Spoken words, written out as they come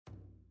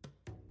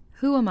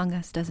Who among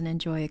us doesn't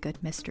enjoy a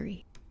good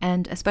mystery?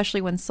 And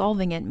especially when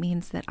solving it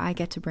means that I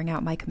get to bring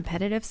out my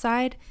competitive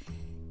side,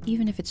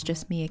 even if it's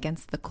just me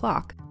against the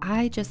clock.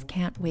 I just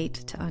can't wait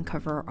to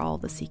uncover all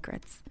the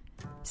secrets.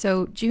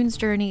 So June's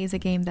Journey is a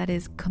game that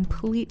is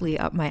completely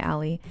up my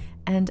alley,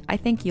 and I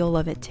think you'll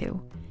love it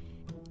too.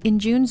 In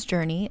June's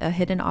Journey, a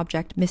hidden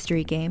object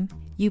mystery game,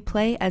 you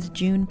play as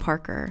June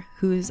Parker,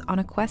 who's on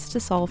a quest to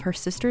solve her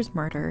sister's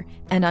murder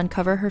and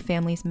uncover her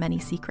family's many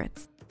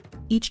secrets.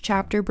 Each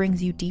chapter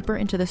brings you deeper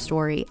into the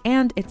story,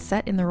 and it's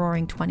set in the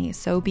Roaring '20s,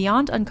 so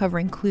beyond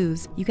uncovering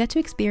clues, you get to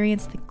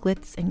experience the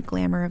glitz and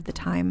glamour of the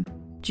time.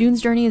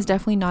 June's Journey is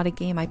definitely not a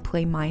game I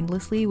play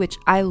mindlessly, which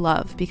I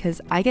love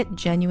because I get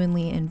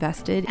genuinely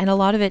invested, and a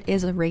lot of it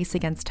is a race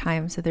against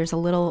time, so there's a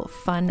little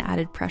fun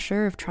added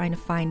pressure of trying to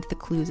find the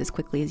clues as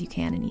quickly as you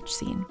can in each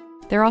scene.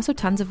 There are also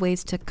tons of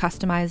ways to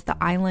customize the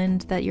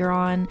island that you're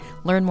on,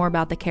 learn more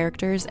about the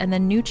characters, and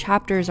then new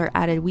chapters are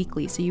added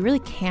weekly, so you really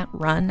can't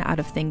run out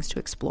of things to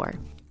explore.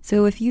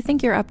 So if you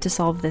think you're up to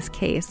solve this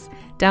case,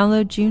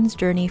 download June's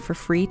Journey for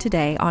free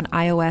today on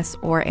iOS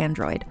or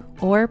Android,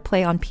 or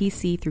play on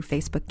PC through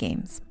Facebook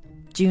Games.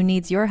 June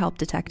needs your help,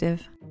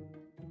 detective.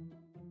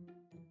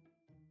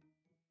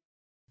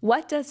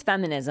 What does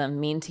feminism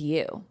mean to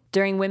you?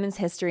 During Women's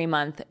History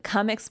Month,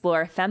 come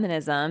explore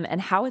feminism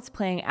and how it's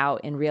playing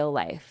out in real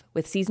life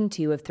with Season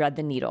 2 of Thread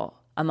the Needle,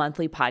 a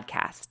monthly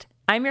podcast.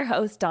 I'm your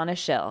host, Donna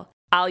Schill.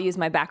 I'll use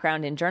my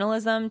background in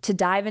journalism to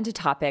dive into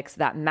topics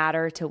that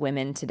matter to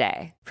women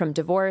today, from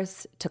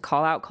divorce to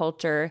call-out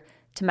culture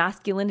to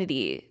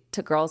masculinity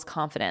to girls'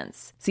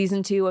 confidence.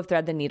 Season 2 of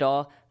Thread the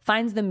Needle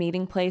finds the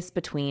meeting place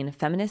between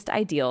feminist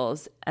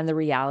ideals and the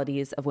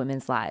realities of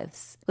women's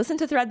lives. Listen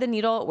to Thread the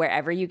Needle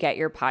wherever you get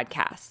your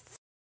podcasts.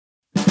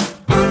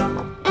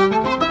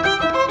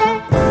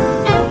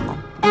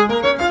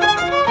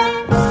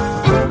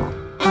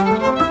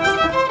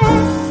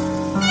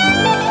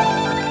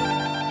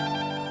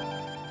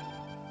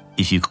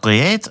 If you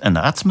create an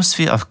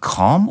atmosphere of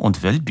calm and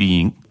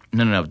well-being...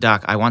 No,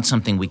 Doc, I want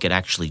something we could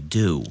actually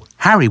do.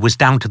 Harry was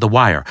down to the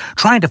wire,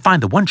 trying to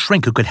find the one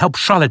shrink who could help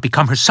Charlotte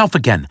become herself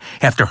again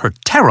after her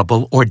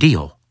terrible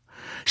ordeal.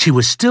 She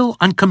was still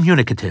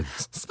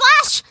uncommunicative.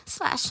 Splash!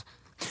 Splash.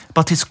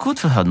 But it's good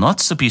for her not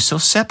to be so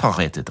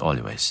separated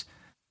always.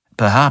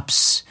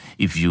 Perhaps,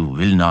 if you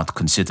will not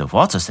consider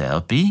water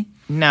therapy...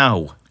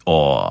 No.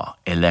 Or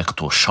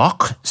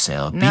electroshock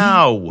therapy...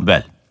 No.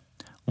 Well,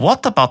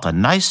 what about a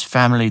nice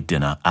family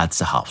dinner at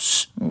the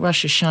house?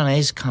 Rosh Hashanah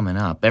is coming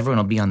up. Everyone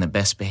will be on their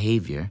best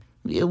behavior.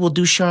 It will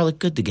do Charlotte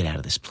good to get out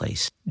of this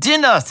place.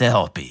 Dinner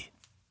therapy.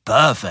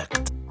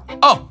 Perfect.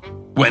 Oh,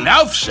 when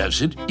Alf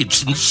says it,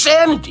 it's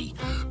insanity.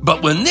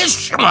 But when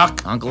this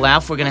schmuck... Uncle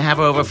Alf, we're going to have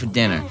her over for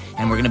dinner,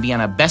 and we're going to be on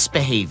our best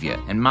behavior.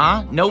 And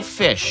Ma, no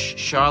fish.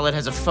 Charlotte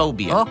has a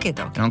phobia. Okay,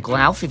 Doc. And Uncle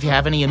Alf, if you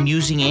have any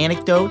amusing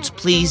anecdotes,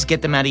 please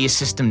get them out of your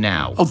system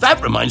now. Oh, that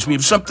reminds me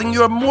of something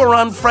your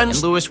moron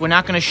friends... And Louis, we're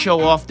not going to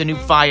show off the new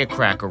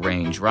firecracker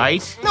range,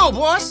 right? No,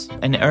 boss.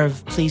 And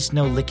Irv, please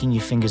no licking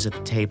your fingers at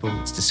the table.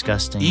 It's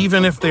disgusting.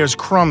 Even if there's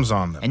crumbs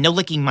on them. And no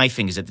licking my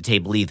fingers at the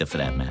table either, for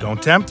that matter.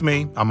 Don't tempt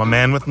me. I'm a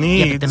man with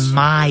needs. Yeah, but they're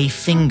my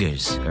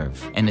fingers,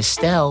 Irv. And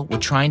Estelle, we're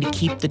trying to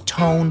keep the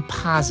tone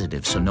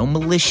positive, so no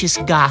malicious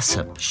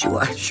gossip.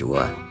 Sure.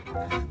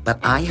 But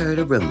I heard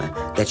a rumor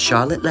that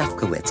Charlotte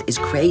Lefkowitz is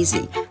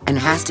crazy and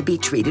has to be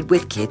treated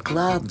with kid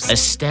gloves.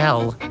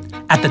 Estelle.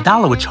 At the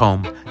Dolowitz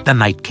home, the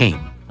night came.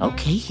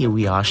 Okay, here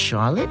we are,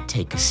 Charlotte.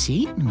 Take a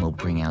seat, and we'll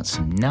bring out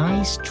some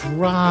nice,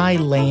 dry,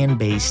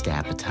 land-based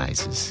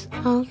appetizers.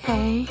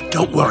 Okay.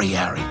 Don't worry,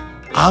 Harry.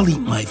 I'll eat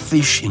my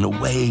fish in a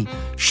way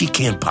she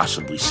can't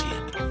possibly see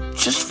it.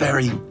 Just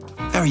very,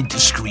 very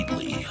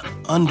discreetly,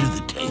 under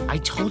the table. I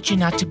told you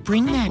not to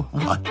bring that.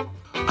 What?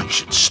 I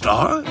should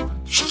starve?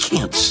 She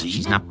can't see.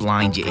 She's not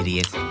blind, you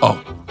idiot.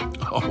 Oh,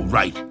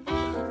 right.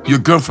 Your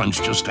girlfriend's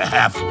just a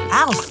halfwit.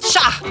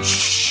 Alf,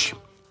 Shh.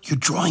 You're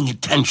drawing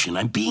attention.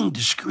 I'm being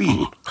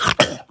discreet.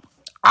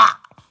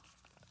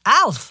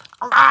 Alf.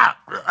 I've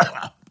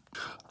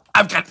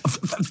got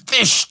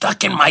fish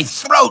stuck in my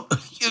throat.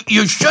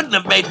 You shouldn't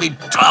have made me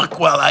talk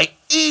while I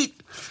eat.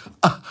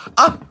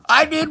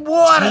 I need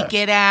water. Take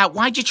it out.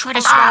 Why'd you try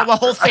to swallow a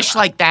whole fish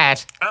like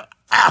that?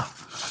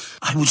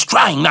 I was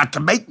trying not to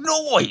make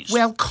noise.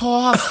 Well,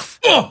 cough.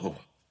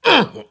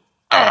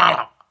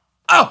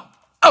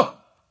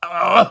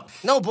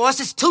 No, boss,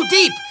 it's too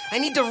deep. I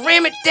need to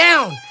ram it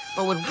down.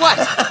 But with what?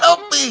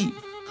 Help me.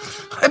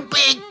 I'm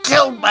being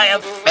killed by a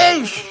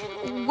fish.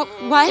 What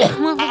fish?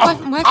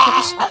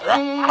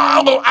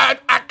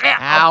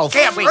 Alf. I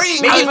can't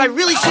breathe. Maybe if I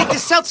really shake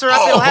this seltzer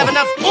up, it'll have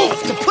enough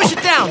oomph to push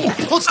it down.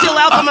 Hold still,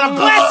 Alf. I'm gonna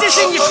blast this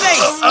in your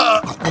face.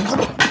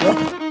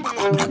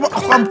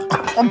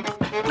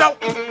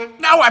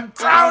 No, I'm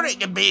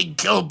drowning and being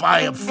killed by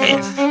a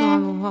fish.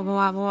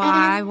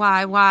 Why?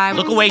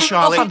 Look away,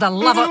 Charlotte. Oh, for the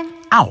love of...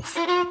 Alf,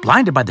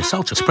 blinded by the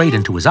seltzer sprayed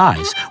into his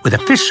eyes, with a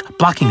fish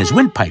blocking his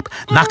windpipe,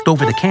 knocked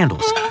over the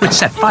candles, which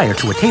set fire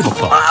to a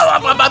tablecloth. Oh,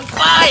 I'm on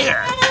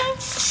fire.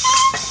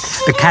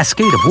 The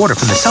cascade of water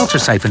from the seltzer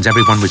siphons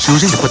everyone was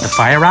using to put the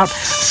fire out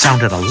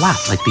sounded a lot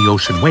like the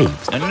ocean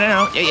waves.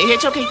 No.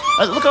 It's okay.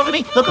 Look over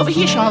me. Look over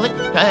here, Charlotte.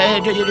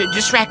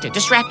 Distract her.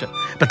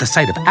 But the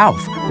sight of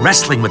Alf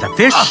wrestling with a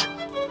fish...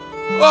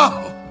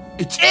 Oh,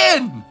 it's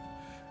in!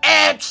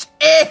 It's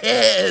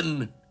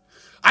in!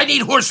 I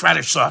need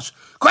horseradish sauce.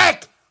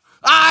 Quick!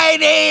 I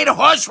need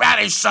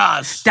horseradish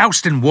sauce!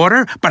 Doused in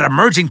water, but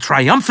emerging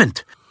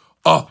triumphant.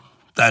 Oh,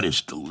 that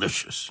is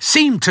delicious.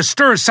 Seemed to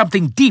stir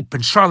something deep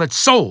in Charlotte's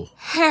soul.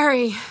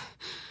 Harry,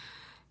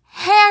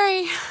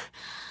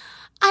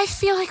 I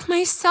feel like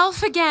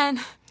myself again.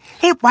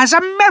 It was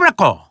a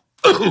miracle.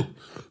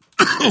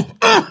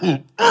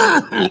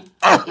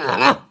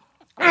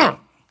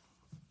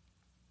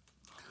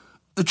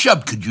 The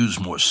chub could use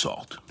more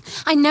salt.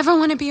 I never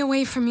want to be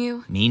away from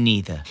you. Me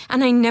neither.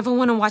 And I never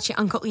want to watch your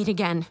uncle eat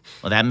again.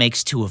 Well, that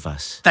makes two of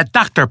us. The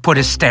doctor put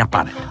his stamp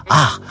on it.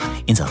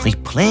 In the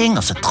replaying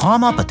of the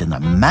trauma, but in a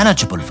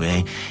manageable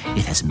way,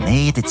 it has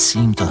made it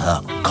seem to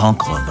her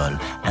conquerable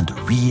and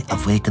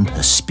reawakened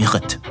her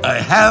spirit. I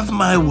have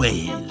my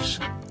ways.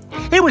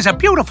 It was a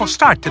beautiful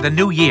start to the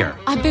new year.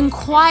 I've been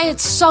quiet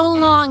so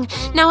long.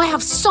 Now I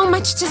have so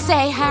much to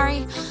say,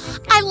 Harry.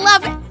 I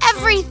love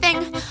everything.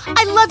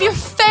 I love your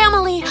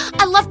family.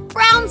 I love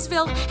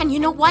Brownsville. And you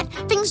know what?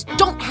 Things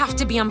don't have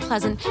to be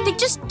unpleasant. They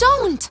just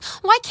don't.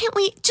 Why can't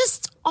we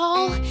just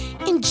all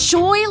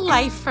enjoy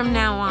life from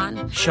now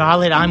on?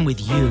 Charlotte, I'm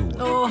with you.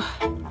 Oh,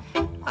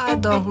 I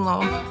don't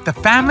know. The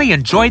family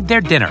enjoyed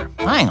their dinner.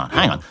 Hang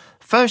on.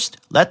 First,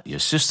 let your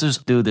sisters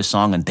do the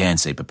song and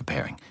dance they've been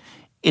preparing.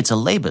 It's a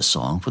labor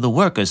song for the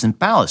workers in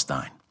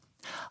Palestine.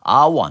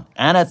 A1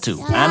 and a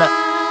 2 and a...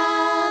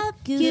 Stop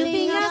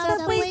giving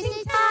yourself wasting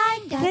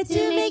time. Got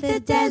to make the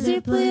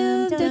desert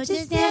bloom. Don't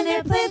just stand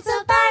there plant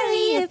some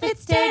barley if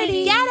it's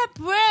dirty. Get a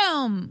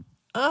broom.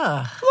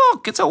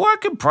 Look, it's a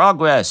work in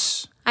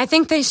progress. I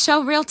think they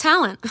show real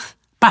talent.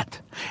 But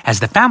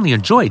as the family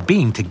enjoyed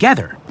being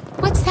together...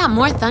 What's that,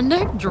 more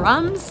thunder?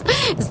 Drums?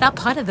 Is that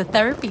part of the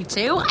therapy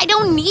too? I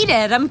don't need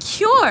it. I'm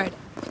cured.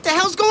 What the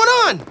hell's going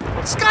on?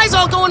 The sky's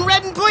all going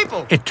red and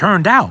purple. It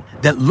turned out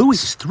that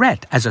Louis's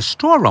threat as a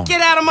store owner...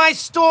 Get out of my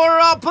store or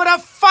I'll put a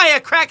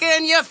firecracker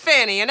in your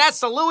fanny, and that's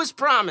the Louis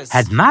promise.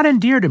 ...had not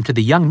endeared him to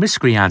the young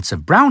miscreants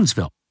of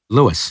Brownsville.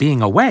 Louis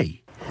being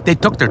away, they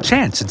took their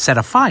chance and set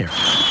a fire. Oh,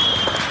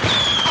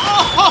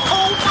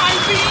 my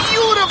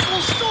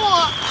beautiful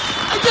store!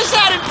 I just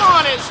had it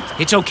varnished.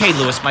 It's okay,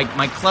 Louis.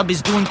 My club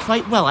is doing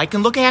quite well. I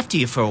can look after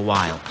you for a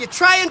while. You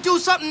try and do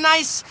something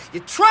nice,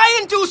 you try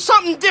and do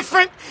something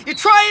different, you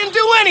try and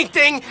do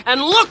anything, and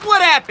look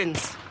what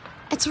happens.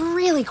 It's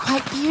really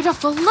quite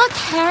beautiful. Look,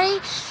 Harry.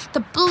 The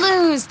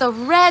blues, the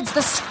reds,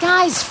 the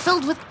skies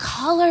filled with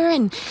color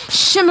and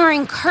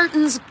shimmering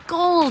curtains,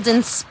 gold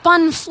and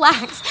spun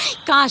flags.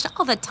 Gosh,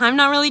 all the time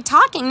not really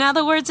talking. Now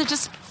the words are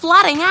just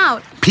flooding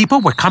out.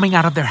 People were coming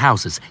out of their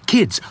houses,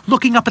 kids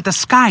looking up at the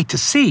sky to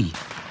see.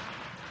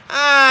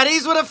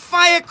 These were the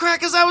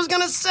firecrackers I was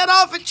going to set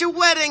off at your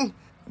wedding.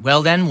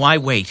 Well then, why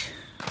wait?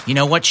 You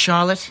know what,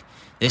 Charlotte?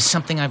 There's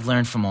something I've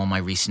learned from all my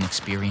recent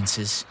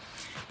experiences.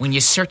 When you're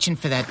searching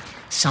for that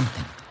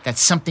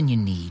something you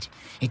need,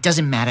 it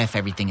doesn't matter if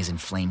everything is in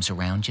flames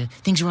around you.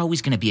 Things are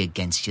always going to be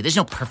against you. There's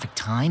no perfect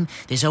time.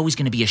 There's always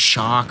going to be a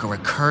shark or a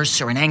curse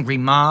or an angry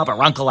mob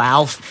or Uncle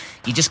Alf.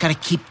 You just got to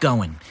keep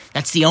going.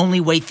 That's the only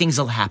way things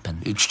will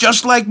happen. It's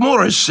just like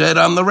Morris said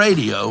on the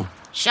radio.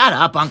 Shut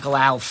up, Uncle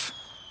Alf.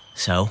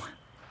 So,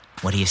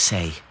 what do you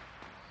say?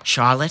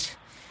 Charlotte,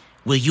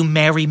 will you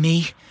marry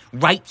me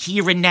right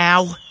here and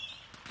now?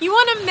 You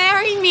want to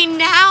marry me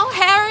now,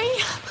 Harry?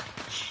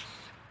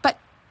 But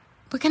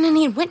we're going to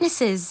need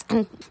witnesses,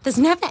 and there's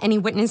never any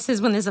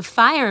witnesses when there's a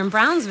fire in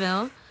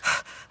Brownsville.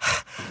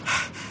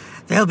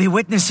 There'll be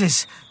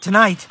witnesses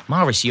tonight.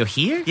 Morris, you're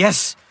here?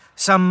 Yes.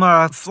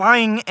 Some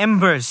flying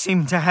embers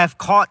seem to have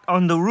caught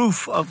on the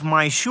roof of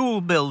my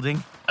shul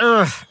building.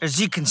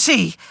 As you can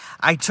see,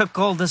 I took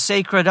all the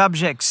sacred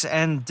objects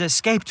and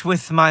escaped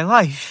with my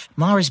life.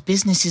 Morris,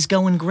 business is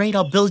going great.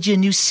 I'll build you a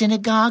new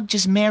synagogue.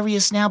 Just marry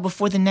us now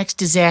before the next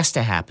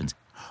disaster happens.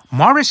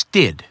 Morris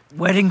did.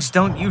 Weddings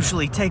don't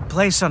usually take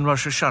place on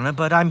Rosh Hashanah,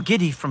 but I'm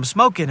giddy from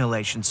smoke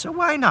inhalation, so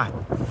why not?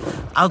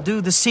 I'll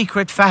do the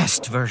secret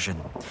fast version.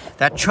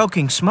 That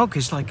choking smoke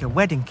is like a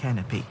wedding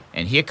canopy.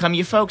 And here come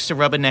your folks to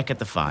rub a neck at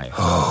the fire.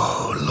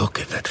 Oh, look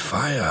at that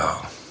fire.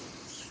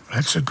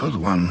 That's a good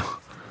one.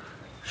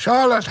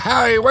 Charlotte,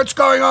 Harry, what's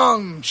going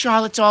on?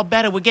 Charlotte's all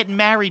better. We're getting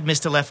married,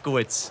 Mr.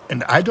 Lefkowitz.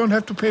 And I don't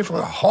have to pay for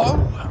a hall?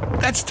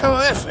 That's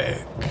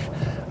terrific.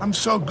 I'm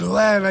so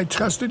glad I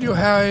trusted you,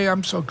 Harry.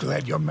 I'm so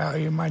glad you're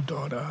marrying my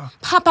daughter.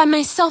 Pop, I'm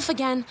myself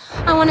again.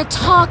 I want to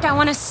talk, I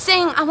want to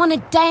sing, I want to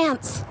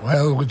dance.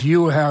 Well, with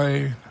you,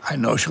 Harry, I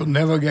know she'll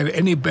never get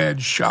any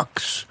bad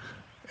shocks.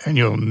 And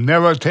you'll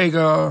never take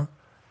her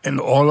and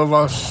all of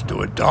us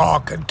to a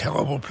dark and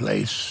terrible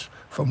place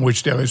from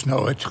which there is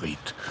no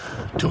retreat.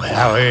 To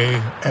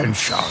Harry and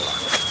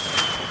Charlotte.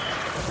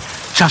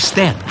 Just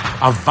then,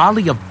 a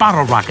volley of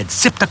bottle rockets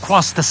zipped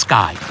across the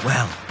sky.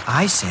 Well,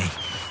 I say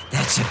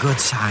that's a good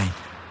sign.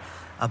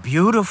 A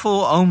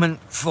beautiful omen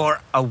for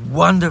a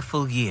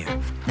wonderful year.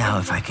 Now,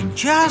 if I can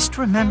just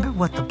remember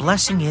what the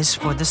blessing is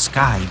for the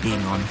sky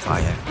being on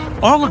fire.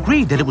 All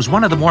agreed that it was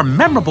one of the more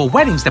memorable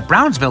weddings that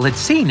Brownsville had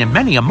seen in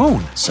many a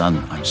moon.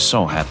 Son, I'm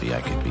so happy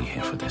I could be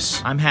here for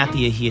this. I'm happy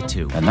you're here,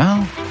 too. And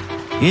now,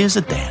 here's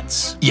a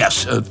dance.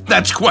 Yes,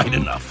 that's quite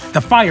enough.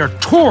 The fire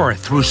tore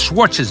through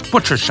Schwartz's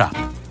butcher shop.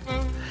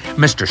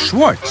 Mr.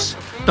 Schwartz,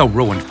 though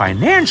ruined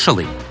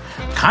financially,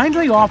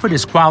 kindly offered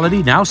his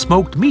quality now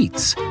smoked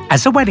meats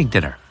as a wedding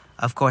dinner.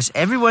 Of course,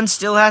 everyone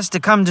still has to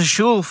come to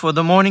shul for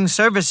the morning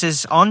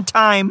services on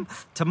time,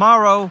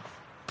 tomorrow,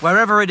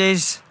 wherever it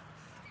is.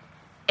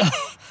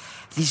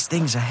 These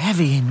things are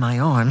heavy in my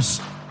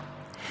arms.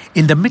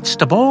 In the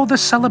midst of all the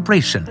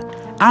celebration,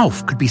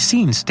 Alf could be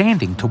seen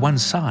standing to one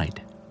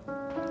side,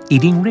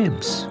 eating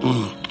ribs,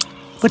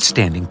 but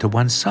standing to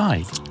one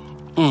side,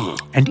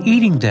 and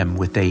eating them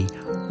with a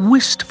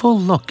wistful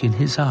look in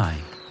his eye.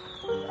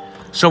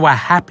 So a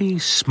happy,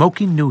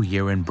 smoky New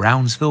Year in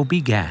Brownsville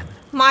began.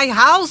 My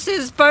house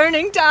is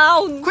burning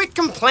down. Quit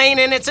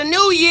complaining. It's a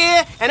new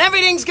year, and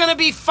everything's gonna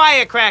be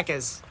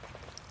firecrackers.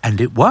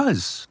 And it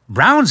was.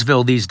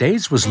 Brownsville these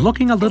days was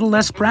looking a little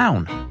less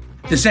brown.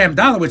 The Sam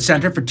Dolowitz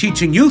Center for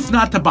Teaching Youth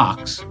Not to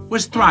Box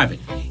was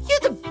thriving.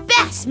 You're the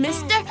best,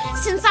 mister.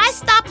 Since I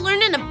stopped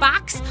learning to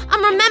box,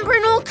 I'm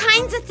remembering all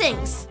kinds of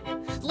things.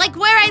 Like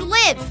where I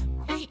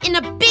live. In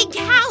a big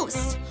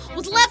house.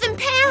 With 11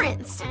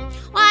 parents.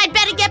 Well, I'd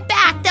better get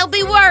back. They'll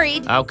be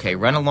worried. Okay,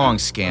 run along,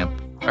 scamp.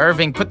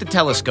 Irving, put the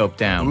telescope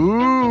down.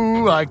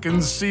 Ooh, I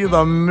can see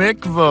the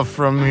mikveh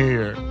from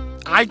here.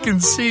 I can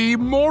see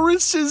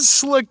Morris's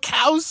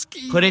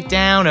Slakowski. Put it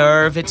down,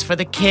 Irv. It's for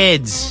the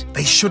kids.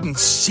 They shouldn't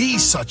see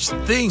such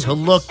things. To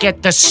look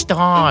at the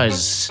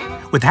stars.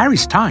 With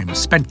Harry's time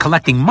spent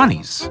collecting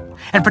monies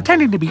and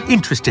pretending to be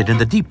interested in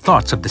the deep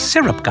thoughts of the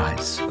syrup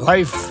guys.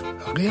 Life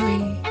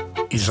really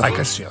is like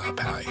a syrup,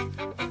 Harry.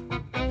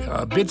 There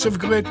are bits of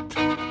grit,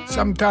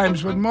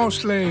 sometimes, but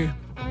mostly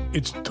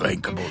it's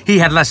drinkable. He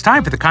had less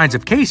time for the kinds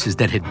of cases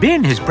that had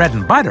been his bread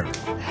and butter.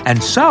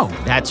 And so...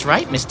 That's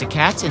right, Mr.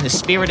 Katz. In the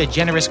spirit of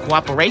generous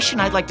cooperation,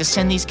 I'd like to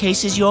send these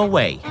cases your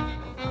way.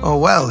 Oh,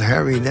 well,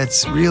 Harry,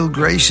 that's real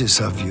gracious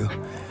of you.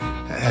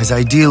 As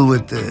I deal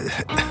with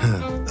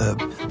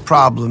the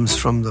problems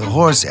from the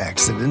horse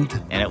accident.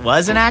 And it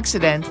was an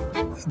accident.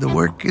 The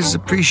work is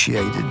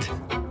appreciated.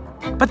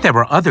 But there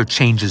were other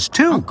changes,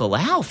 too. Uncle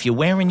Alf, you're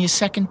wearing your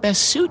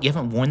second-best suit. You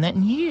haven't worn that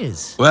in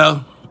years.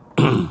 Well,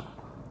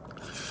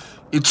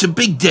 it's a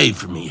big day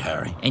for me,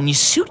 Harry. And your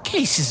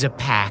suitcases are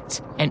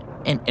packed.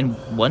 And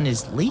one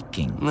is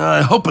leaking.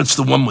 I hope it's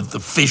the one with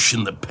the fish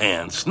in the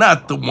pants,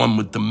 not the one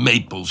with the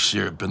maple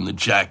syrup in the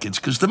jackets,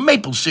 because the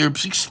maple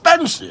syrup's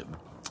expensive.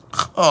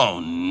 Oh,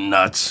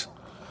 nuts.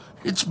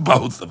 It's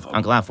both of them.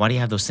 Uncle Alf, why do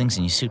you have those things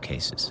in your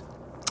suitcases?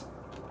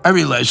 I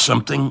realized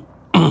something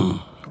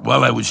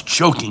while I was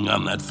choking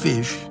on that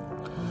fish.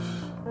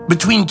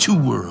 Between two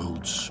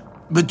worlds.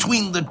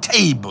 Between the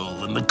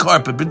table and the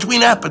carpet.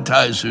 Between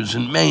appetizers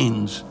and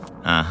mains.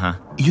 Uh-huh.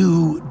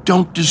 You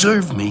don't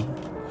deserve me.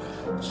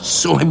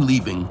 So I'm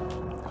leaving.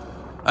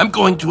 I'm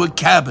going to a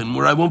cabin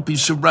where I won't be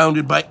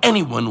surrounded by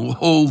anyone who'll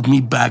hold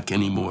me back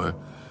anymore.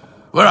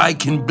 Where I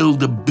can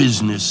build a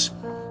business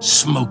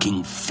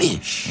smoking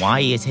fish. Why are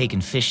you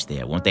taking fish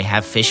there? Won't they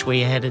have fish where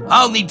you're headed?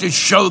 I'll need to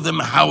show them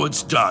how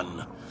it's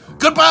done.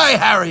 Goodbye,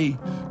 Harry.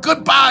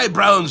 Goodbye,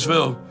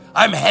 Brownsville.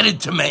 I'm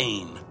headed to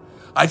Maine.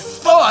 I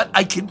thought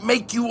I could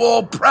make you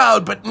all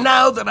proud, but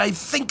now that I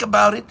think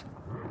about it,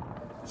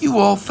 you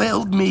all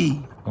failed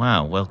me.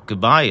 Wow, well,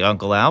 goodbye,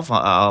 Uncle Alf.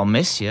 I'll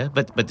miss you.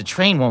 But the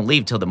train won't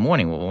leave till the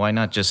morning. Well, why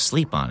not just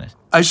sleep on it?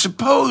 I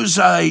suppose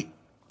I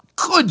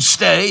could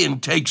stay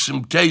and take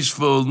some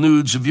tasteful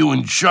nudes of you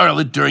and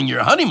Charlotte during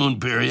your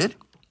honeymoon period.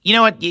 You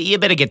know what? You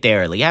better get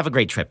there early. Have a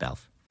great trip,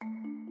 Elf.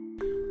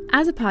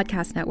 As a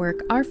podcast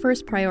network, our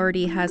first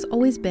priority has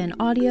always been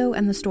audio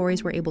and the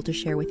stories we're able to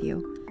share with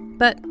you.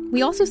 But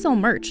we also sell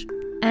merch,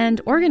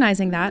 and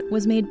organizing that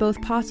was made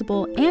both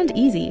possible and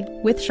easy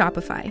with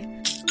Shopify.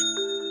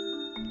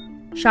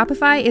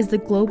 Shopify is the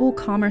global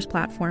commerce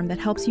platform that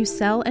helps you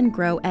sell and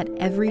grow at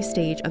every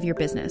stage of your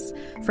business.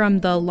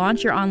 From the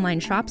launch your online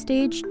shop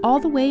stage,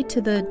 all the way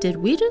to the did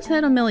we just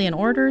hit 1 million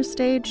orders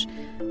stage?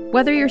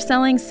 Whether you're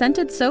selling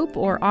scented soap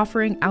or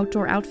offering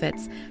outdoor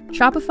outfits,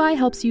 Shopify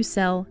helps you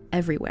sell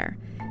everywhere.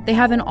 They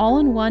have an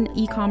all-in-one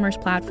e-commerce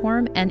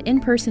platform and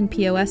in-person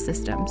POS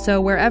system, so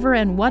wherever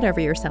and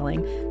whatever you're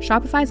selling,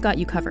 Shopify's got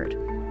you covered.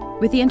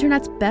 With the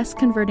internet's best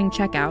converting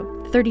checkout,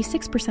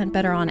 36%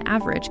 better on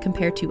average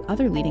compared to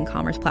other leading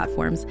commerce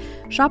platforms,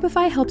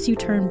 Shopify helps you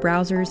turn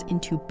browsers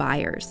into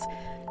buyers.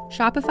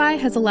 Shopify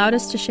has allowed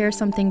us to share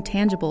something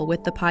tangible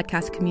with the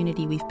podcast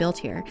community we've built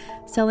here,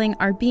 selling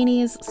our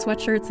beanies,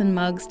 sweatshirts, and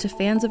mugs to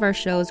fans of our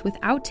shows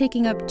without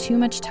taking up too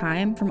much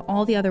time from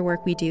all the other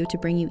work we do to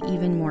bring you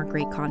even more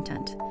great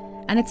content.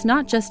 And it's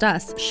not just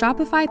us.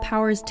 Shopify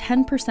powers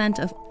 10%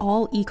 of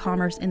all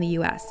e-commerce in the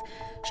US.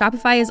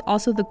 Shopify is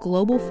also the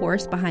global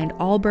force behind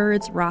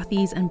Allbirds,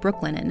 Rothy's, and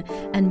Brooklinen,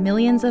 and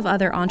millions of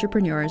other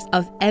entrepreneurs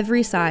of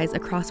every size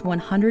across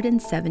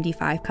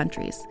 175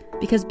 countries.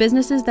 Because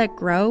businesses that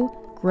grow,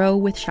 grow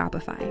with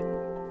Shopify.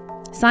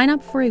 Sign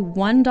up for a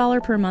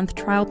 $1 per month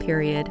trial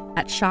period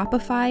at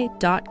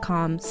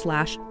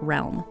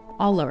shopify.com/realm,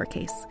 all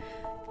lowercase.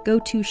 Go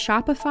to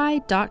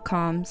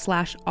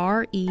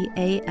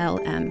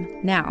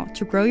shopify.com/REALM now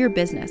to grow your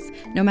business,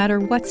 no matter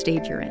what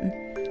stage you're in.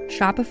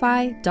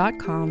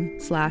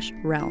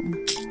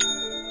 Shopify.com/realm.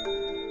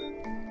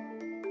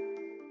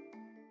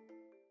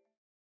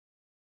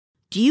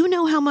 Do you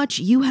know how much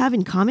you have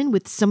in common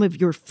with some of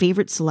your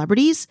favorite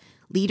celebrities,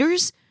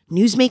 leaders,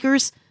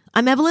 newsmakers?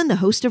 I'm Evelyn, the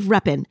host of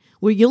Reppin',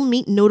 where you'll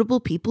meet notable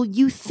people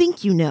you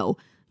think you know.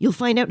 You'll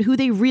find out who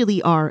they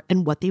really are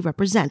and what they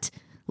represent.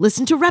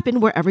 Listen to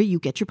Reppin' wherever you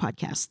get your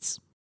podcasts.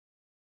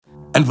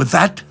 And with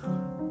that,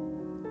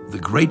 the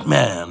great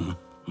man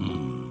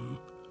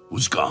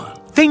was gone.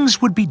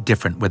 Things would be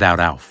different without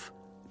Alf.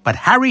 But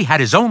Harry had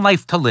his own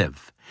life to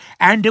live,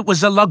 and it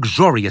was a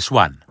luxurious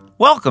one.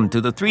 Welcome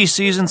to the Three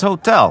Seasons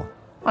Hotel.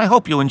 I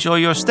hope you enjoy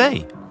your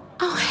stay.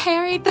 Oh,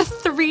 Harry, the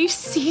 3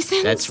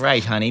 seasons? That's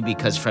right, honey,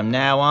 because from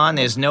now on,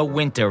 there's no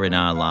winter in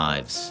our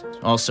lives.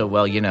 Also,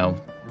 well, you know,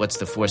 what's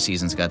the 4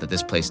 seasons got that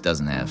this place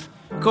doesn't have?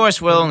 Of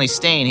course, we're only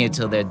staying here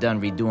till they're done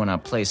redoing our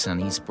place on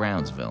East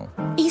Brownsville.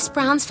 East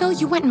Brownsville?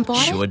 You went and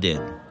bought it? Sure did.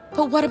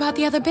 But what about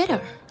the other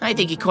bidder? I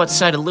think he caught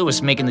sight of Lewis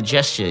making the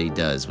gesture he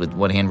does, with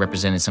one hand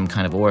representing some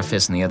kind of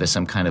orifice and the other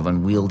some kind of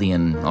unwieldy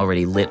and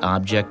already lit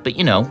object. But,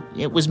 you know,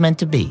 it was meant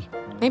to be.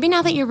 Maybe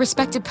now that you're a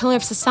respected pillar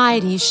of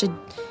society, you should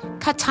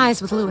cut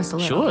ties with Lewis a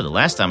little. Sure, the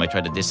last time I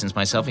tried to distance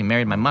myself, he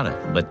married my mother.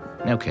 But,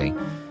 okay.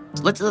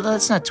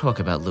 Let's not talk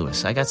about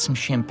Lewis. I got some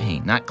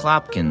champagne, not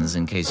Klopkins,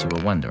 in case you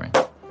were wondering.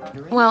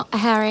 Well,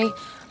 Harry,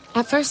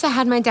 at first I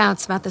had my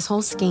doubts about this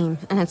whole scheme,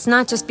 and it's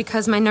not just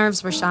because my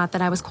nerves were shot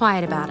that I was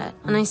quiet about it.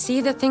 And I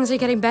see that things are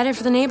getting better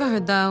for the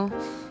neighborhood, though.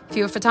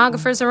 Fewer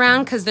photographers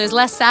around because there's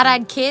less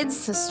sad-eyed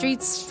kids, the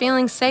streets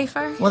feeling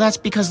safer. Well, that's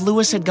because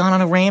Lewis had gone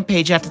on a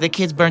rampage after the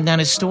kids burned down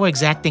his store,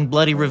 exacting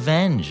bloody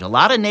revenge. A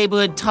lot of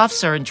neighborhood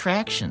toughs are in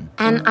traction.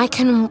 And I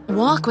can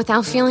walk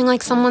without feeling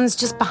like someone's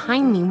just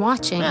behind me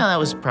watching. Well, that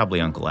was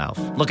probably Uncle Alf,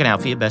 looking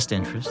out for your best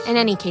interest. In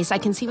any case, I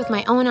can see with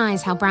my own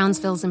eyes how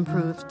Brownsville's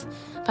improved.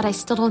 But I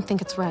still don't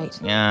think it's right.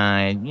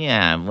 And you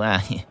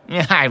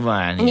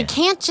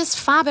can't just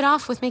fob it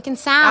off with making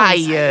sounds.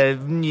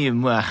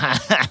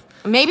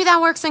 Maybe that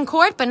works in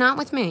court, but not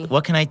with me.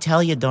 What can I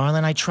tell you,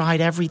 darling? I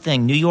tried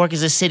everything. New York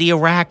is a city of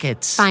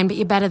rackets. Fine, but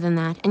you're better than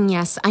that. And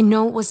yes, I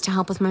know it was to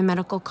help with my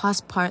medical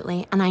costs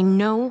partly, and I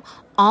know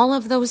all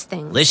of those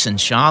things. Listen,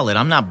 Charlotte,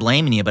 I'm not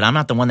blaming you, but I'm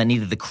not the one that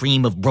needed the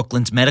cream of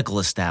Brooklyn's medical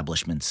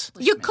establishments.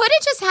 You could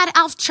have just had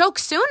Alf choke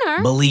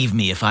sooner. Believe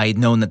me, if I had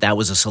known that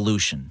was a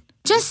solution.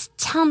 Just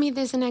tell me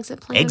there's an exit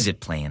plan.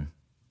 Exit plan?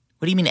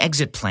 What do you mean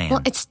exit plan?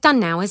 Well, it's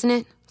done now, isn't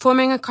it?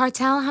 Forming a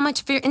cartel? How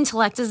much of your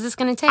intellect is this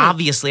going to take?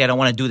 Obviously, I don't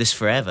want to do this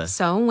forever.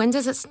 So, when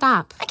does it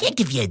stop? I can't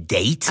give you a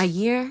date. A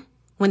year?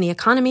 When the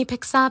economy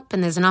picks up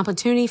and there's an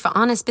opportunity for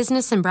honest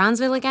business in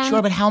Brownsville again?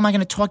 Sure, but how am I going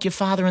to talk your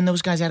father and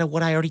those guys out of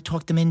what I already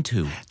talked them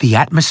into? The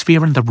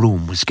atmosphere in the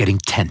room was getting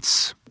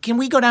tense. Can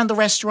we go down to the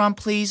restaurant,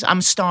 please?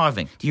 I'm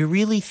starving. Do you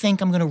really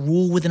think I'm going to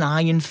rule with an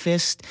iron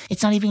fist?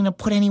 It's not even going to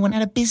put anyone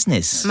out of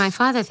business. My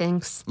father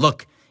thinks.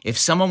 Look, if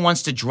someone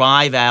wants to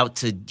drive out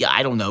to,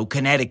 I don't know,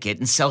 Connecticut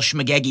and sell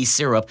schmagegi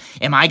syrup,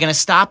 am I going to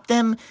stop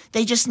them?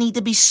 They just need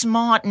to be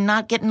smart and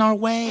not get in our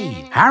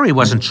way. Harry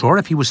wasn't sure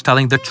if he was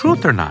telling the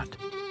truth or not.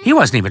 He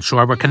wasn't even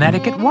sure where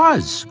Connecticut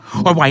was,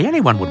 or why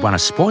anyone would want to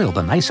spoil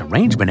the nice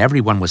arrangement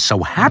everyone was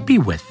so happy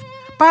with.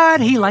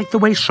 But he liked the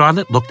way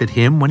Charlotte looked at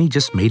him when he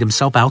just made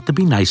himself out to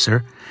be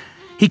nicer.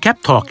 He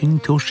kept talking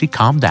till she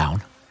calmed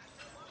down.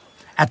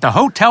 At the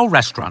hotel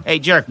restaurant. Hey,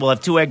 jerk, we'll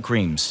have 2 egg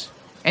creams.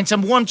 And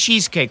some warm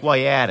cheesecake while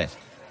you're at it.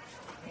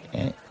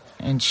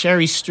 And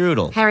cherry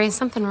strudel. Harry, is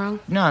something wrong?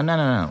 No.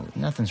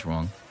 Nothing's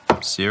wrong.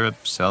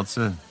 Syrup,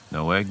 seltzer,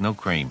 no egg, no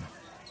cream.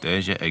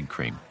 There's your egg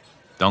cream.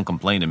 Don't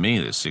complain to me,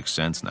 there's 6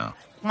 cents now.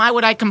 Why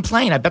would I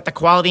complain? I bet the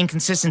quality and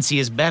consistency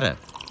is better.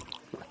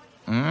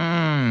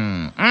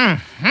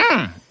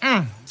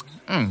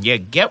 You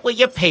get what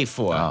you pay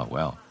for. Oh,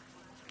 well.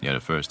 You're the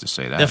first to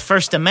say that. The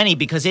first of many,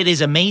 because it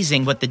is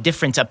amazing what the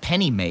difference a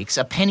penny makes.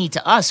 A penny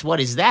to us, what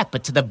is that?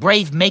 But to the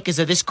brave makers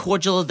of this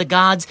cordial of the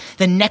gods,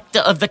 the nectar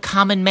of the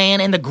common man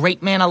and the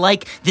great man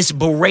alike, this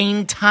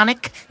brain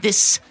tonic,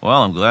 this...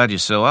 Well, I'm glad you're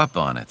so up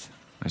on it.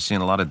 I've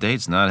seen a lot of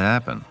dates not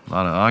happen. A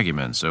lot of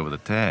arguments over the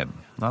tab.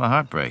 A lot of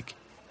heartbreak.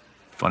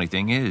 Funny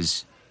thing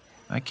is,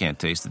 I can't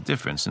taste the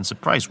difference since the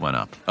price went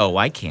up. Oh,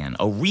 I can.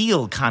 A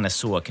real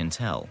connoisseur can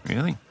tell.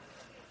 Really?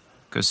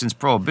 Because since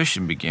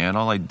Prohibition began,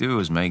 all I do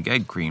is make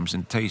egg creams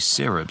and taste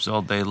syrups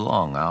all day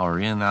long, hour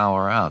in,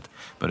 hour out.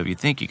 But if you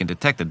think you can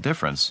detect the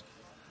difference,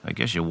 I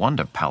guess your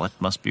wonder palate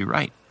must be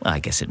right. Well, I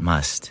guess it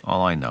must.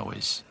 All I know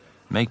is,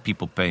 make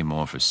people pay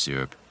more for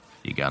syrup,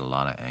 You got a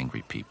lot of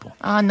angry people.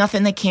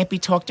 Nothing that can't be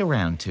talked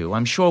around to.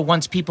 I'm sure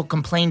once people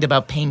complained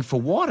about paying for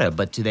water,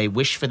 but do they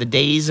wish for the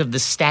days of the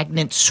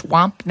stagnant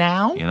swamp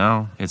now? You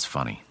know, it's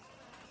funny.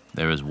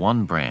 There is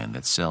one brand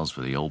that sells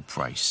for the old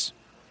price.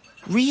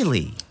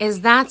 Really?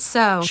 Is that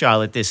so?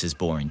 Charlotte, this is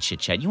boring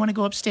chit-chat. You want to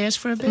go upstairs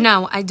for a bit?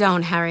 No, I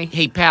don't, Harry.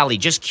 Hey, Pally,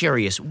 just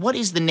curious. What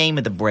is the name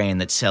of the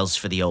brand that sells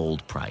for the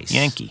old price?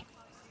 Yankee.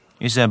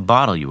 It's that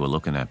bottle you were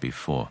looking at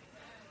before.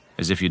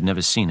 As if you'd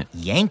never seen it.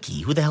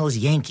 Yankee? Who the hell is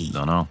Yankee?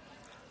 Don't know.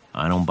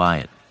 I don't buy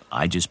it.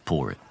 I just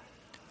pour it.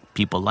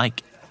 People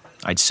like it.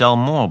 I'd sell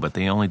more, but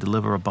they only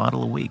deliver a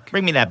bottle a week.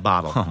 Bring me that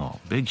bottle. Oh,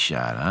 big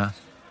shot, huh?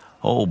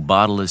 Whole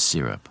bottle of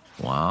syrup.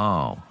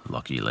 Wow,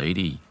 lucky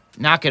lady.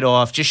 Knock it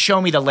off. Just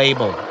show me the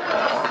label.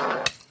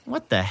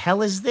 What the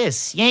hell is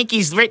this?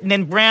 Yankee's written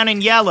in brown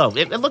and yellow.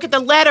 Look at the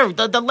letter.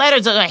 The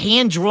letters are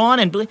hand-drawn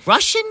and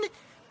Russian?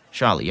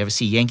 Charlotte, you ever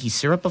see Yankee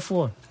syrup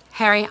before?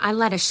 Harry, I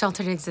led a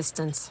sheltered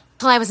existence.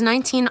 Till I was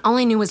 19, all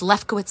I knew was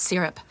Lefkowitz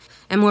syrup.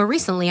 And more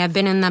recently, I've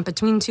been in that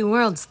between two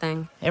worlds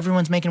thing.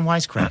 Everyone's making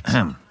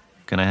wisecracks.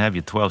 Can I have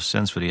your 12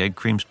 cents for the egg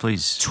creams,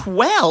 please?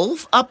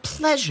 12? A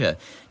pleasure.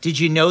 Did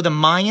you know the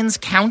Mayans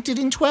counted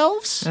in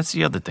 12s? That's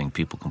the other thing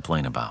people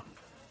complain about.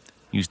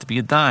 Used to be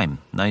a dime,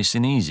 nice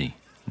and easy.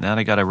 Now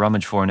they gotta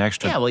rummage for an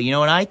extra... Yeah, well, you know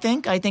what I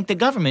think? I think the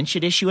government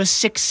should issue a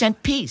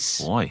 6-cent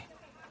piece. Boy,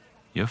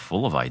 you're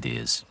full of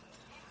ideas.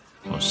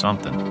 Or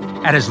something.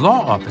 At his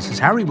law offices,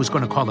 Harry was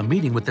going to call a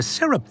meeting with the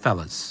syrup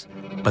fellas.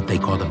 But they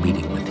called a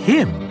meeting with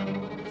him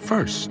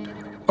first.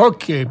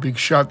 Okay, big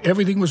shot.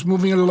 Everything was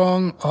moving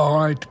along. All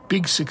right,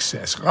 big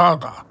success.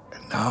 Rah-rah.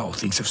 And now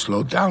things have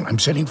slowed down. I'm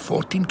selling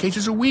 14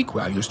 cases a week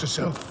where I used to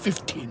sell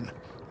 15.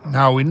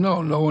 Now we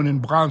know no one in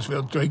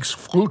Brownsville drinks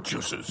fruit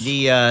juices.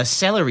 The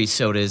celery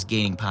soda is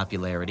gaining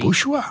popularity.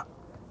 Bourgeois.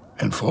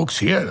 And folks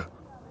here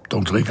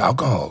don't drink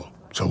alcohol.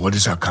 So what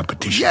is our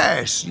competition?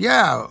 Yes,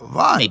 yeah,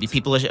 what? Maybe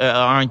people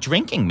aren't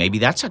drinking. Maybe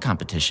that's our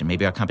competition.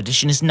 Maybe our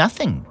competition is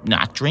nothing,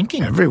 not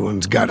drinking.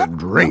 Everyone's got a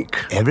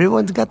drink.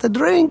 Everyone's got a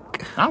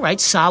drink. All right,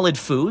 solid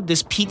food.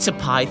 This pizza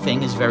pie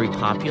thing is very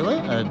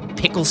popular.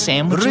 Pickle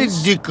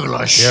sandwiches.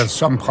 Ridiculous. There's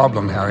some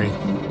problem, Harry,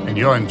 and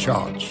you're in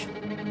charge.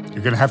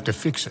 You're going to have to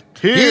fix it.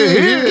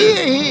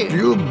 Here.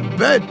 You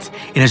bet.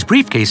 In his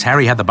briefcase,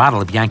 Harry had the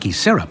bottle of Yankee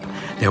syrup.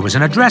 There was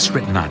an address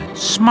written on it,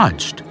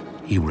 smudged.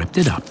 He ripped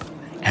it up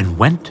and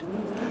went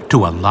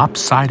to a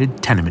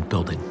lopsided tenement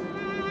building.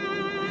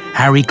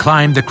 Harry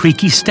climbed the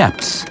creaky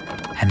steps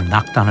and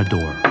knocked on a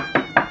door.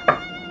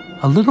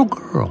 A little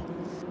girl,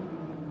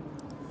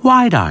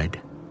 wide-eyed.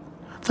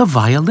 The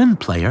violin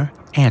player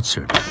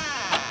answered.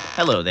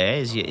 Hello there.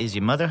 Is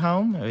your mother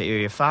home? Or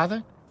your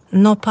father?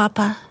 No,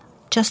 Papa.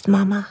 Just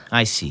Mama.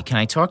 I see. Can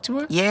I talk to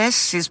her?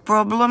 Yes, his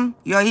problem?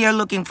 You're here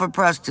looking for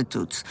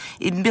prostitutes.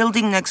 In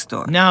building next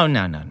door. No.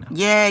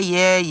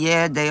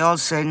 Yeah. They all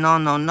say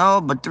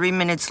no. But 3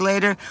 minutes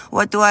later,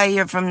 what do I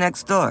hear from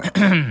next door?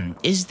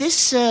 Is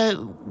this,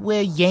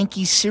 where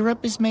Yankee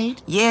syrup is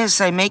made? Yes,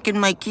 I make in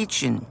my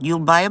kitchen. You'll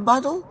buy a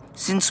bottle?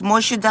 Since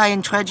Moshe died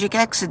in tragic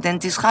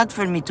accident, it's hard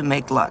for me to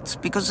make lots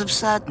because of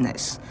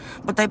sadness.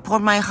 But I pour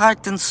my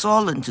heart and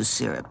soul into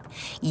syrup.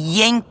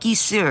 Yankee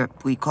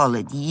syrup, we call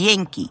it.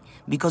 Yankee,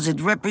 because it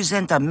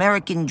represents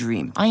American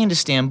dream. I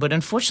understand, but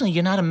unfortunately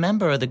you're not a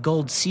member of the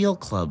Gold Seal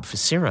Club for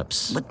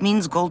syrups. What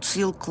means Gold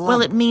Seal Club?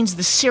 Well, it means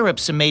the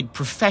syrups are made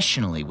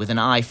professionally with an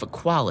eye for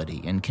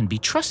quality and can be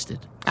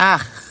trusted.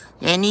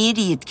 Any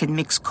idiot can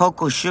mix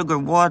cocoa, sugar,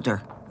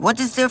 water. What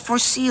is there for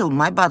seal?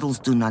 My bottles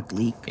do not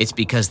leak. It's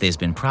because there's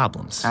been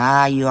problems.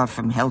 You are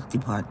from health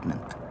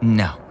department.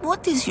 No.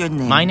 What is your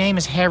name? My name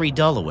is Harry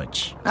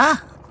Dulowich.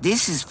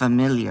 This is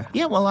familiar.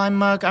 Yeah, well,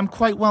 I'm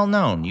quite well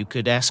known. You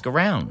could ask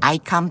around. I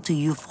come to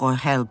you for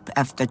help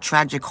after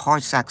tragic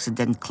horse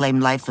accident claim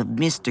life of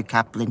Mr.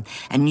 Kaplan,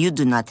 and you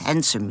do not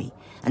answer me.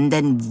 And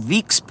then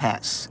weeks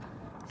pass.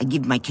 I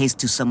give my case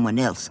to someone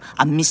else,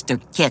 a Mr.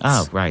 Ketz.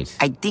 Oh, right.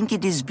 I think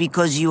it is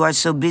because you are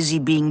so busy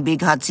being big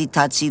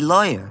hotsy-totsy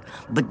lawyer.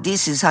 But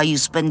this is how you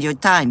spend your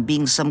time,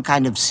 being some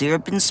kind of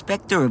syrup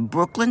inspector of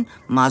Brooklyn?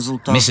 Mazel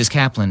tov. Mrs.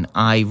 Kaplan,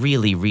 I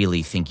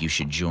really think you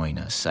should join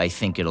us. I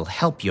think it'll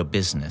help your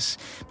business.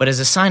 But as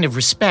a sign of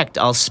respect,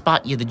 I'll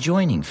spot you the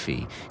joining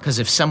fee. Because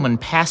if someone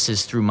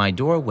passes through my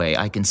doorway,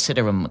 I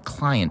consider him a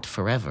client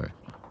forever.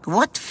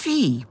 What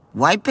fee?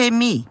 Why pay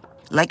me?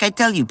 Like I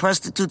tell you,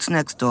 prostitutes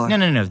next door.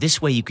 No.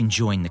 This way you can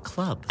join the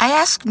club. I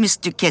asked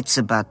Mr. Kitz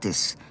about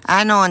this.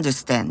 I don't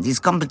understand. Is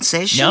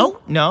compensation?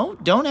 No.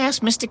 Don't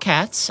ask Mr.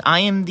 Katz.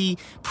 I am the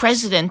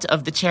president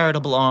of the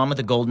charitable arm of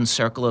the Golden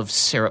Circle of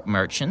Syrup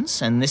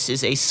Merchants, and this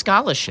is a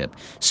scholarship.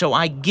 So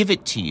I give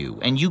it to you,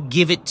 and you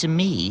give it to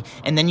me,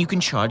 and then you can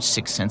charge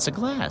 6 cents a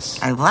glass.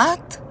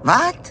 What?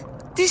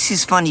 This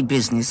is funny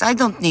business. I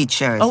don't need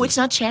charity. Oh, it's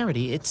not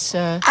charity. It's,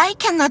 I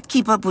cannot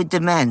keep up with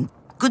demand.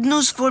 Good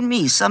news for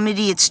me. Some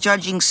idiot's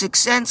charging 6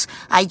 cents.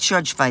 I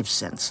charge 5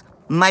 cents.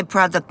 My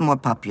product more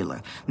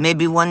popular.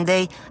 Maybe one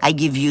day I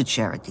give you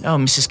charity. Oh,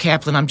 Mrs.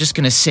 Kaplan, I'm just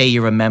going to say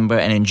you're a member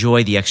and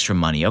enjoy the extra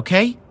money,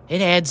 okay?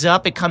 It adds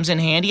up. It comes in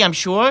handy, I'm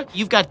sure.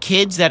 You've got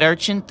kids. That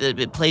urchin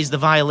that plays the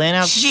violin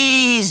out.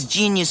 She's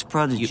genius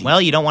prodigy.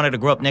 You don't want her to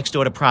grow up next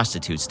door to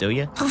prostitutes, do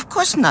you? Of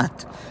course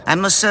not. I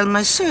must sell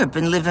my syrup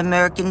and live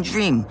American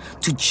dream.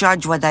 To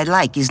charge what I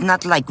like is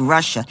not like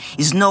Russia,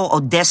 is no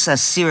Odessa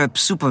syrup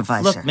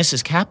supervisor. Look,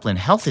 Mrs. Kaplan,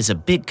 health is a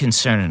big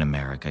concern in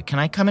America. Can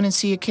I come in and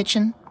see your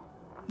kitchen?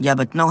 Yeah,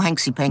 but no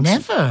hanksy-panksy.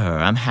 Never.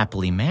 I'm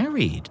happily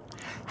married.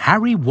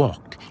 Harry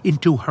walked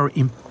into her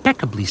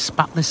impeccably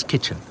spotless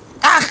kitchen.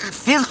 Ah,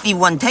 filthy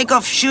one, take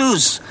off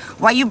shoes.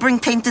 Why you bring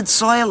tainted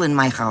soil in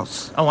my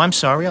house? Oh, I'm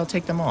sorry, I'll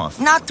take them off.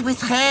 Not with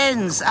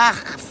hands. Ah,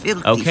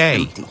 filthy,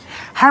 okay. Filthy.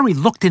 Harry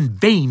looked in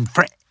vain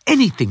for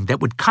anything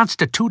that would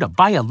constitute a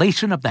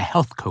violation of the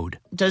health code.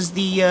 Does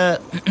the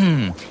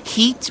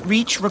heat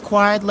reach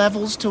required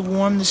levels to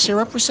warm the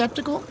syrup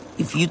receptacle?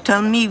 If you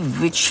tell me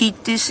which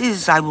heat this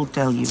is, I will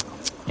tell you.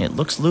 It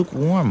looks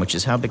lukewarm, which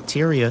is how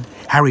bacteria...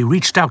 Harry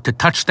reached out to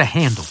touch the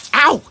handle.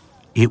 Ow!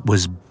 It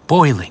was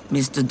boiling.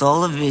 Mr.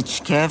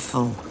 Dolovich,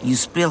 careful. You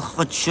spill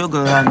hot sugar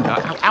on...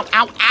 Ow, ow,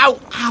 ow, ow,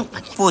 ow!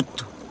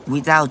 Foot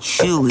without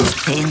shoe is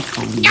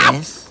painful,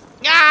 yes?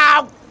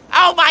 Ow!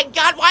 Oh, my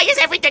God, why is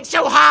everything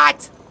so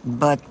hot?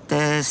 But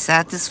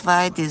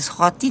satisfied is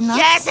hot enough?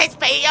 Yes, it's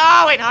me.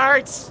 Oh, it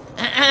hurts.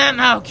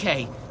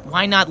 Okay.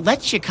 Why not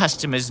let your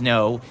customers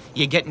know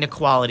you're getting a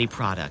quality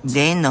product?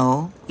 They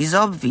know. It's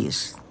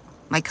obvious.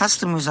 My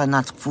customers are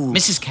not fools.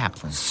 Mrs.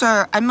 Kaplan.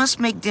 Sir, I must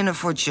make dinner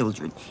for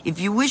children. If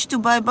you wish to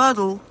buy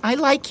bottle... I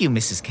like you,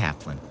 Mrs.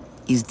 Kaplan.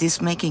 Is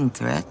this making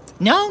threat?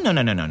 No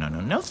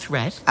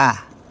threat.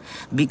 Ah,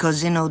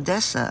 because in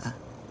Odessa,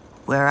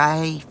 where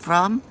I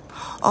from,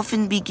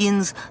 often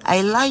begins,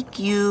 I like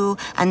you,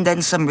 and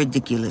then some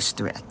ridiculous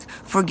threat.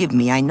 Forgive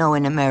me, I know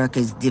in America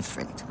is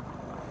different.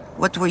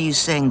 What were you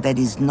saying that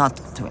is not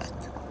a threat?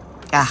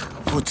 Ah,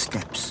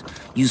 footsteps.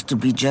 Used to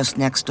be just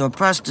next-door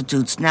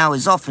prostitutes, now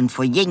is often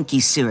for Yankee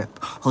syrup.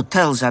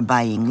 Hotels are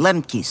buying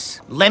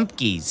Lemke's.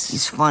 Lemke's?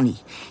 It's funny.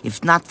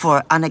 If not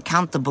for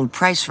unaccountable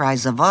price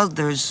rise of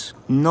others,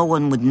 no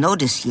one would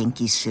notice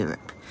Yankee syrup.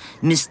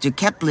 Mr.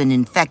 Kaplan,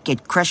 in fact,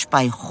 get crushed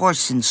by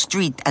horse in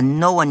street, and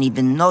no one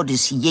even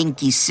notice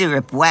Yankee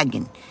syrup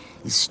wagon.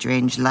 It's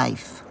strange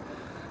life.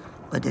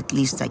 But at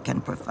least I can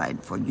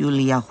provide for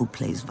Yulia, who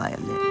plays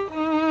violin.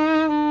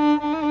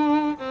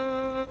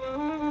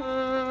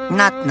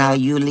 Not now,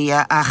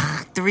 Yulia.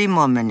 3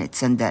 more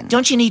minutes and then...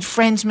 Don't you need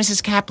friends,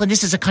 Mrs. Kaplan?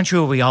 This is a country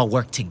where we all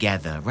work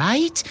together,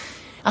 right?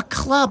 A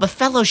club, a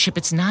fellowship,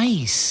 it's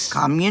nice.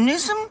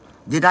 Communism?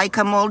 Did I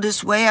come all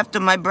this way after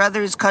my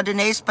brother is cut in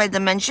ace by the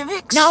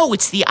Mensheviks? No,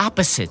 it's the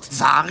opposite.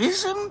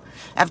 Tsarism?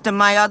 After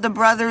my other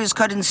brother is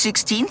cut in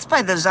 16th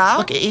by the Tsar?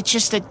 Look, it's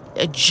just a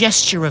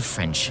gesture of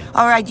friendship.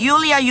 All right,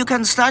 Yulia, you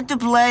can start to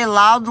play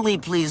loudly,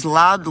 please,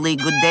 loudly.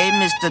 Good day,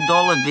 Mr.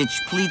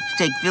 Dolovich. Please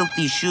take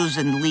filthy shoes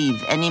and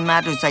leave. Any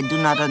matters I do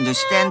not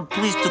understand,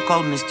 please to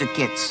call Mr.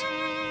 Kitz.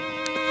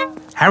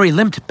 Harry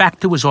limped back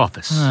to his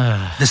office.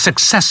 The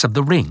success of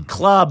the ring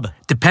club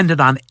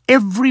depended on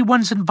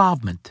everyone's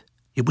involvement.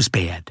 It was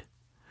bad.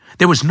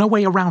 There was no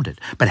way around it,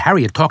 but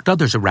Harry had talked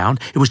others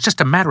around. It was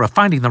just a matter of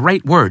finding the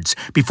right words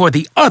before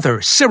the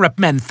other syrup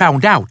men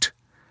found out.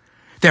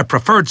 Their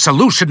preferred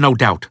solution, no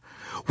doubt,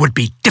 would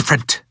be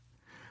different.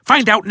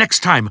 Find out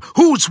next time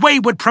whose way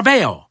would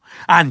prevail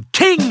on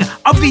King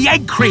of the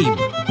Egg Cream.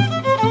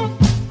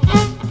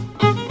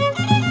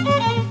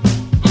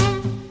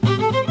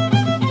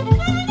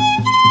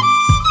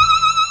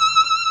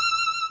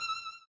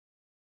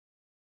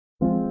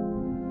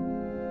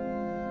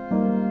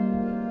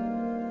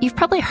 You've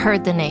probably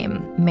heard the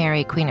name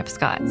Mary, Queen of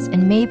Scots,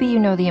 and maybe you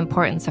know the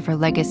importance of her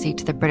legacy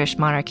to the British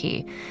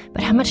monarchy.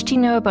 But how much do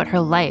you know about her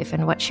life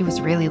and what she was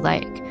really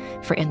like?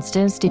 For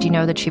instance, did you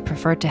know that she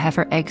preferred to have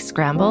her eggs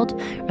scrambled,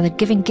 or that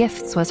giving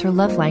gifts was her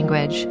love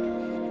language?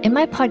 In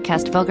my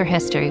podcast, Vulgar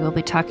History, we'll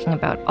be talking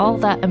about all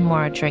that and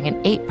more during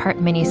an 8-part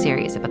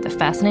miniseries about the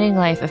fascinating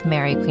life of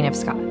Mary, Queen of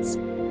Scots.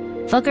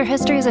 Vulgar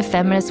History is a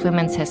feminist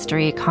women's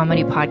history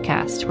comedy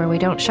podcast where we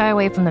don't shy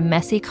away from the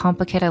messy,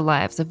 complicated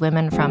lives of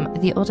women from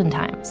the olden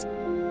times.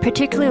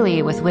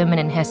 Particularly with women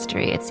in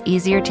history, it's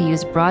easier to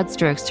use broad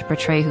strokes to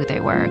portray who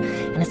they were,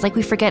 and it's like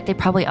we forget they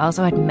probably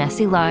also had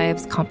messy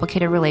lives,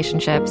 complicated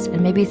relationships,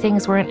 and maybe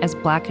things weren't as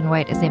black and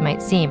white as they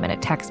might seem in a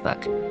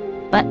textbook.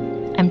 But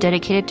I'm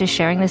dedicated to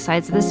sharing the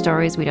sides of the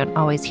stories we don't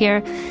always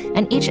hear,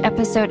 and each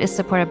episode is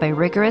supported by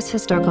rigorous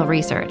historical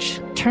research.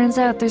 Turns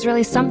out there's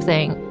really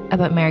something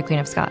about Mary, Queen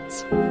of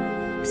Scots.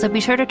 So be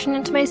sure to tune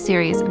into my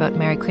series about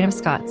Mary, Queen of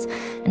Scots,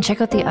 and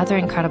check out the other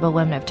incredible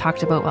women I've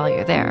talked about while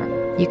you're there.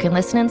 You can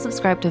listen and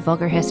subscribe to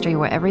Vulgar History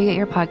wherever you get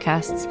your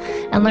podcasts,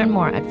 and learn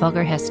more at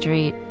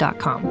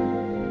vulgarhistory.com.